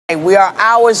We are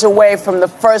hours away from the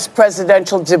first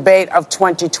presidential debate of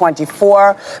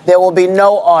 2024. There will be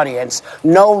no audience,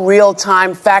 no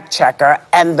real-time fact checker,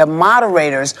 and the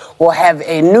moderators will have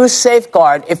a new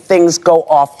safeguard if things go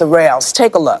off the rails.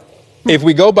 Take a look. If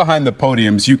we go behind the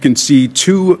podiums, you can see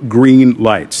two green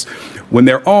lights. When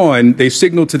they're on, they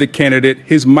signal to the candidate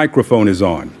his microphone is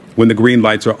on. When the green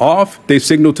lights are off, they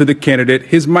signal to the candidate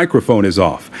his microphone is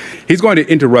off. He's going to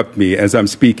interrupt me as I'm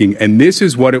speaking, and this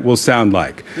is what it will sound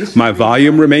like. My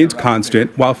volume remains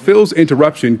constant, while Phil's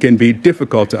interruption can be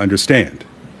difficult to understand.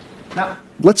 Now,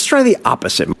 let's try the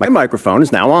opposite. My microphone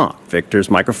is now on. Victor's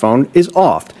microphone is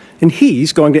off, and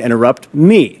he's going to interrupt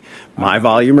me. My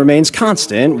volume remains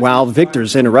constant, while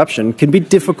Victor's interruption can be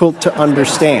difficult to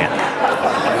understand.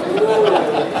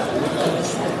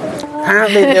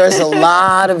 Apparently, there's a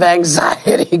lot of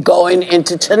anxiety going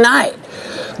into tonight.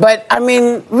 But, I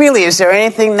mean, really, is there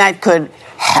anything that could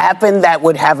happen that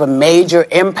would have a major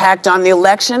impact on the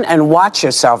election? And watch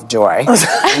yourself, Joy,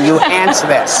 when you answer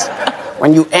this.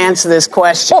 When you answer this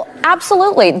question. Well,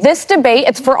 absolutely. This debate,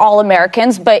 it's for all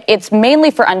Americans, but it's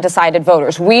mainly for undecided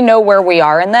voters. We know where we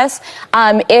are in this.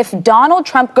 If Donald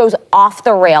Trump goes off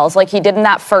the rails like he did in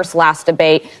that last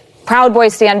debate, Proud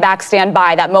Boys stand back, stand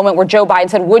by, that moment where Joe Biden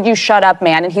said, "Would you shut up,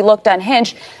 man?" And he looked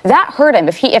unhinged. That hurt him.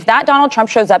 If that Donald Trump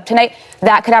shows up tonight,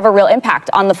 that could have a real impact.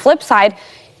 On the flip side,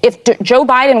 if Joe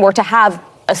Biden were to have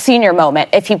a senior moment,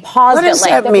 if he paused what does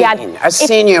that mean? A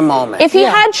senior moment? If he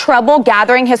had trouble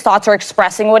gathering his thoughts or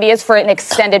expressing what he is for an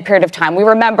extended period of time. We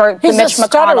remember the Mitch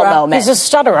McConnell moment. He's a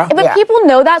stutterer. But people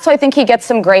know that, so I think he gets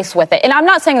some grace with it. And I'm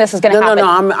not saying this is going to happen.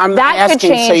 No, I'm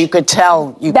asking so you could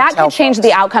tell. That could change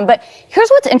the outcome. But here's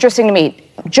what's interesting to me.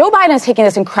 Joe Biden is taking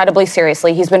this incredibly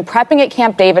seriously. He's been prepping at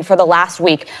Camp David for the last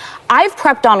week. I've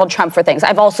prepped Donald Trump for things.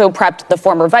 I've also prepped the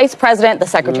former vice president, the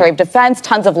Secretary of Defense,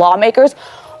 tons of lawmakers.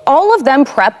 All of them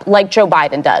prep like Joe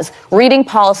Biden does, reading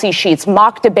policy sheets,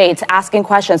 mock debates, asking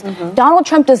questions. Donald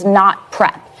Trump does not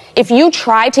prep. If you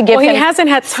try to give him... Well, he hasn't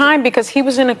had time because he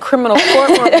was in a criminal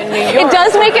courtroom in New York. It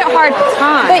does make it hard.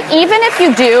 But even if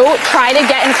you do try to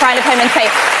get in front of him and say,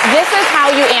 this is how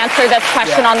you answer this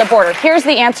question on the border. Here's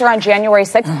the answer on January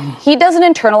 6th. He doesn't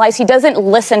internalize. He doesn't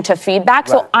listen to feedback.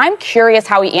 So I'm curious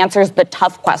how he answers the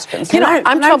tough questions. Can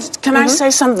I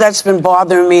say something that's been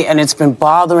bothering me, and it's been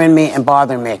bothering me and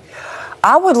bothering me?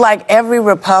 I would like every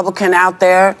Republican out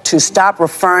there to stop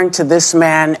referring to this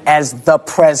man as the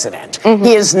president.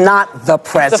 He is not the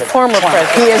president. The former president.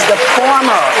 He is the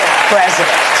former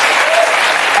president.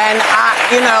 And,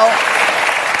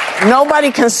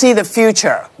 nobody can see the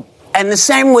future. And the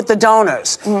same with the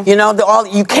donors.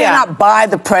 You cannot buy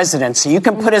the presidency. You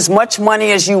can put as much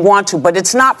money as you want to, but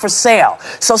it's not for sale.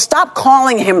 So stop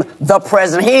calling him the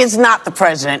president. He is not the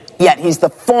president, yet he's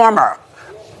the former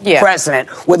president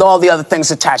with all the other things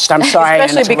attached. I'm sorry.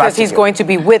 Especially because he's going to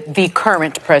be with the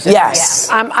current president. Yes.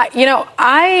 I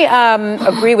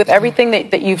agree with everything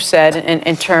that you've said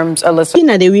in terms, Alyssa.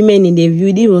 Looking at the women in the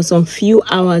view, there was some few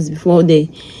hours before the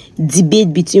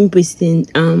debate between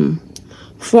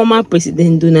former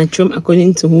President Donald Trump,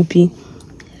 according to Whoopi,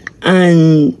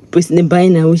 and President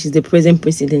Biden, which is the present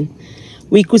president.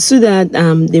 We could see that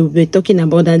they were talking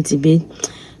about that debate.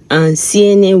 And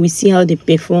CNN, we see how they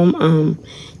perform.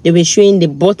 They were showing the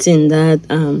button that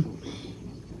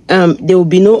there will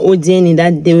be no audience, in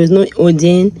that there was no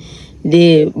audience.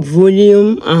 The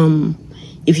volume,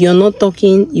 if you're not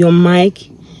talking, your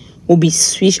mic will be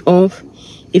switched off.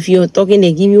 If you're talking,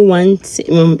 they give you a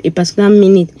particular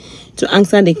minute to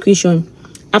answer the question.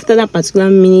 After that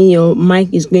particular minute, your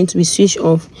mic is going to be switched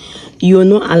off. You're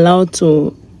not allowed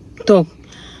to talk.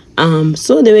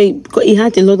 So it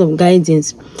had a lot of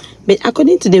guidance. But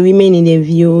according to the women in the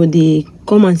view, they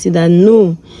come and say that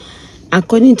no,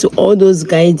 according to all those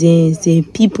guidance, the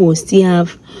people still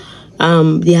have,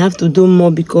 they have to do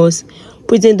more because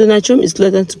President Donald Trump is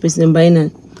closer to President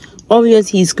Biden.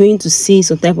 Obviously, he's going to say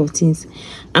some type of things,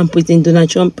 and President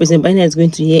Biden is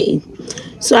going to hear it.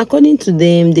 So according to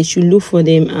them, they should look for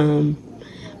them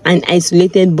an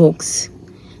isolated box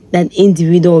that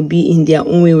individual will be in their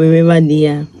own way wherever they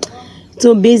are.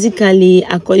 So basically,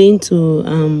 according to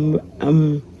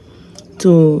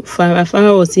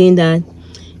Farah was saying that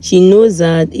she knows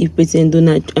that if President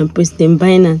Donald and President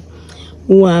Biden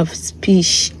who have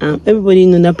speech, everybody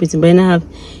knows that President Biden have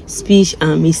speech,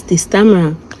 is the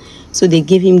stammerer. So they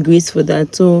gave him grace for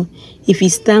that. So if he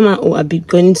stammer or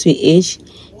going to age,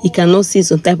 he cannot say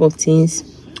some type of things.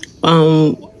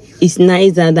 It's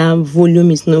nice that that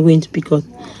volume is not going to pick up.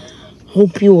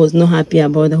 Whoopi was not happy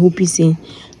about that. Whoopi saying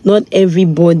not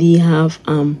everybody have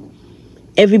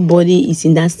everybody is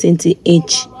in that same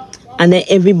age, and then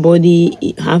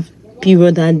everybody have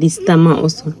period had this stammer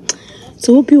also.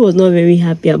 So Whoopi was not very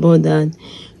happy about that.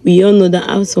 We all know that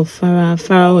House of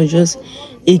Farah was just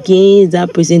against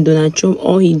that President Donald Trump.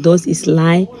 All he does is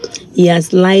lie. He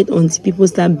has lied until people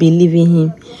start believing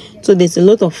him. So there's a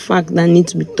lot of facts that need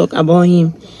to be talked about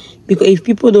him. Because if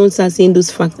people don't start saying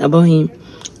those facts about him,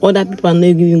 other people are not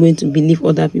even going to believe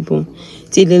other people.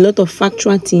 So there's a lot of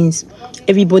factual things.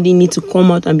 Everybody needs to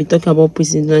come out and be talking about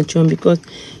President Donald Trump, because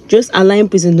just allowing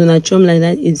President Donald Trump like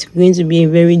that is going to be a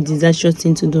very disastrous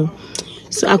thing to do.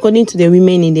 So according to the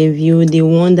women in the view, they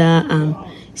want that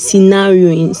scenario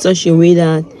in such a way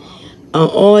that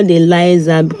all the lies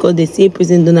are, because they say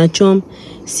President Donald Trump,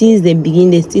 since the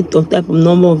beginning, they still talk type of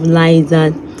number of lies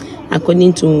that,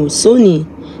 according to Sony,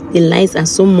 the lies are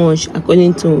so much,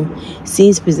 according to,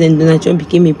 since President Donald Trump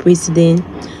became a president,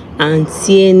 and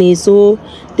CNN. So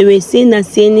they were saying that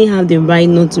CNN have the right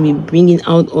not to be bringing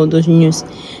out all those news.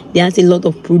 There's a lot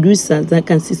of producers that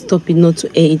can stop it not to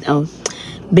air it out.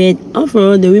 But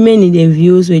overall, the women in the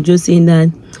views were just saying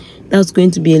that that's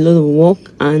going to be a lot of work,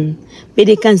 but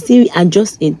they can still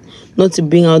adjust it not to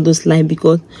bring out those lies,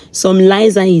 because some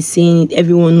lies that he's saying,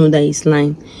 everyone know that he's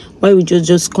lying. Why would you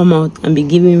just come out and be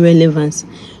giving relevance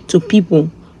to people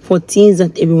for things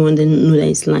that everyone then know that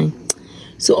he's lying?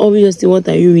 So obviously, what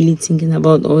are you really thinking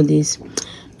about all this?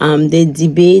 The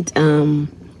debate,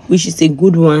 which is a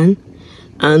good one,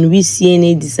 and we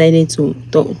CNN decided to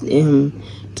talk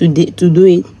to do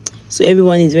it. So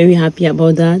everyone is very happy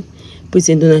about that.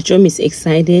 President Donald Trump is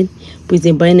excited.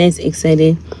 President Biden is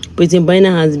excited. President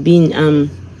Biden has been,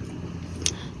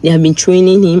 they have been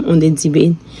training him on the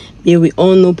debate. But we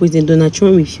all know President Donald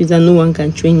Trump refuses that no one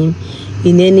can train him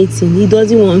in anything. He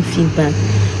doesn't want feedback.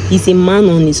 He's a man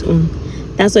on his own.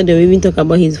 That's why they even talk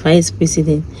about his vice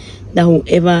president. That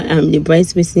whoever the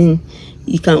vice president,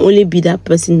 you can only be that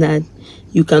person that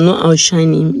you cannot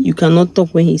outshine him. You cannot talk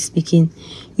when he's speaking.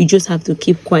 You just have to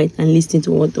keep quiet and listen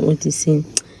to what he's saying.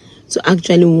 So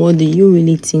actually, what do you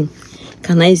really think?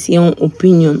 Can I see your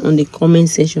opinion on the comment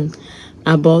section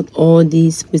about all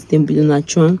this President Donald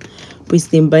Trump,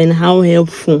 President Biden? How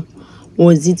helpful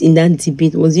was it in that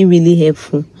debate? Was it really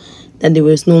helpful that there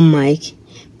was no mic?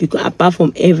 Because apart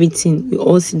from everything, we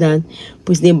all see that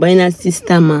President Biden still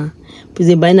stammer.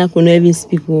 President Biden could not even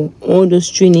speak well. All those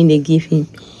training they gave him,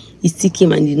 he still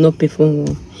came and did not perform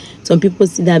well. Some people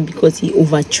see that because he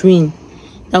overtrained.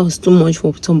 That was too much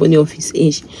for somebody of his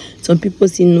age. Some people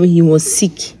say no, he was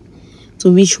sick.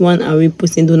 So which one are we?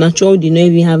 President Donald Trump did not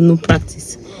even have no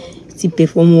practice. He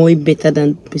performed way better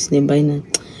than President Biden.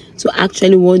 So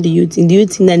actually, what do you think? Do you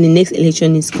think that the next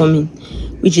election is coming?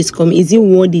 Which is coming? Is it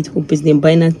worth it for President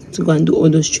Biden to go and do all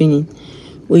those training?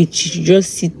 Or he should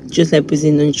just sit just like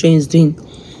President Donald Trump is doing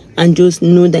and just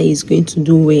know that he's going to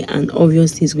do well, and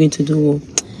obviously he's going to do well?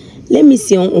 Let me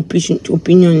see your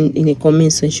opinion in the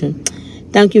comment section.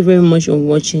 Thank you very much for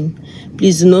watching.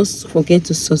 Please do not forget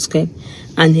to subscribe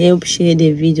and help share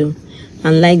the video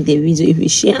and like the video. If you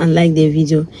share and like the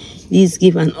video, please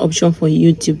give an option for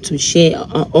YouTube to share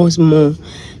us more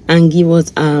and give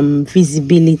us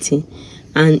visibility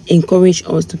and encourage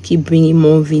us to keep bringing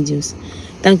more videos.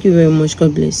 Thank you very much.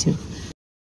 God bless you.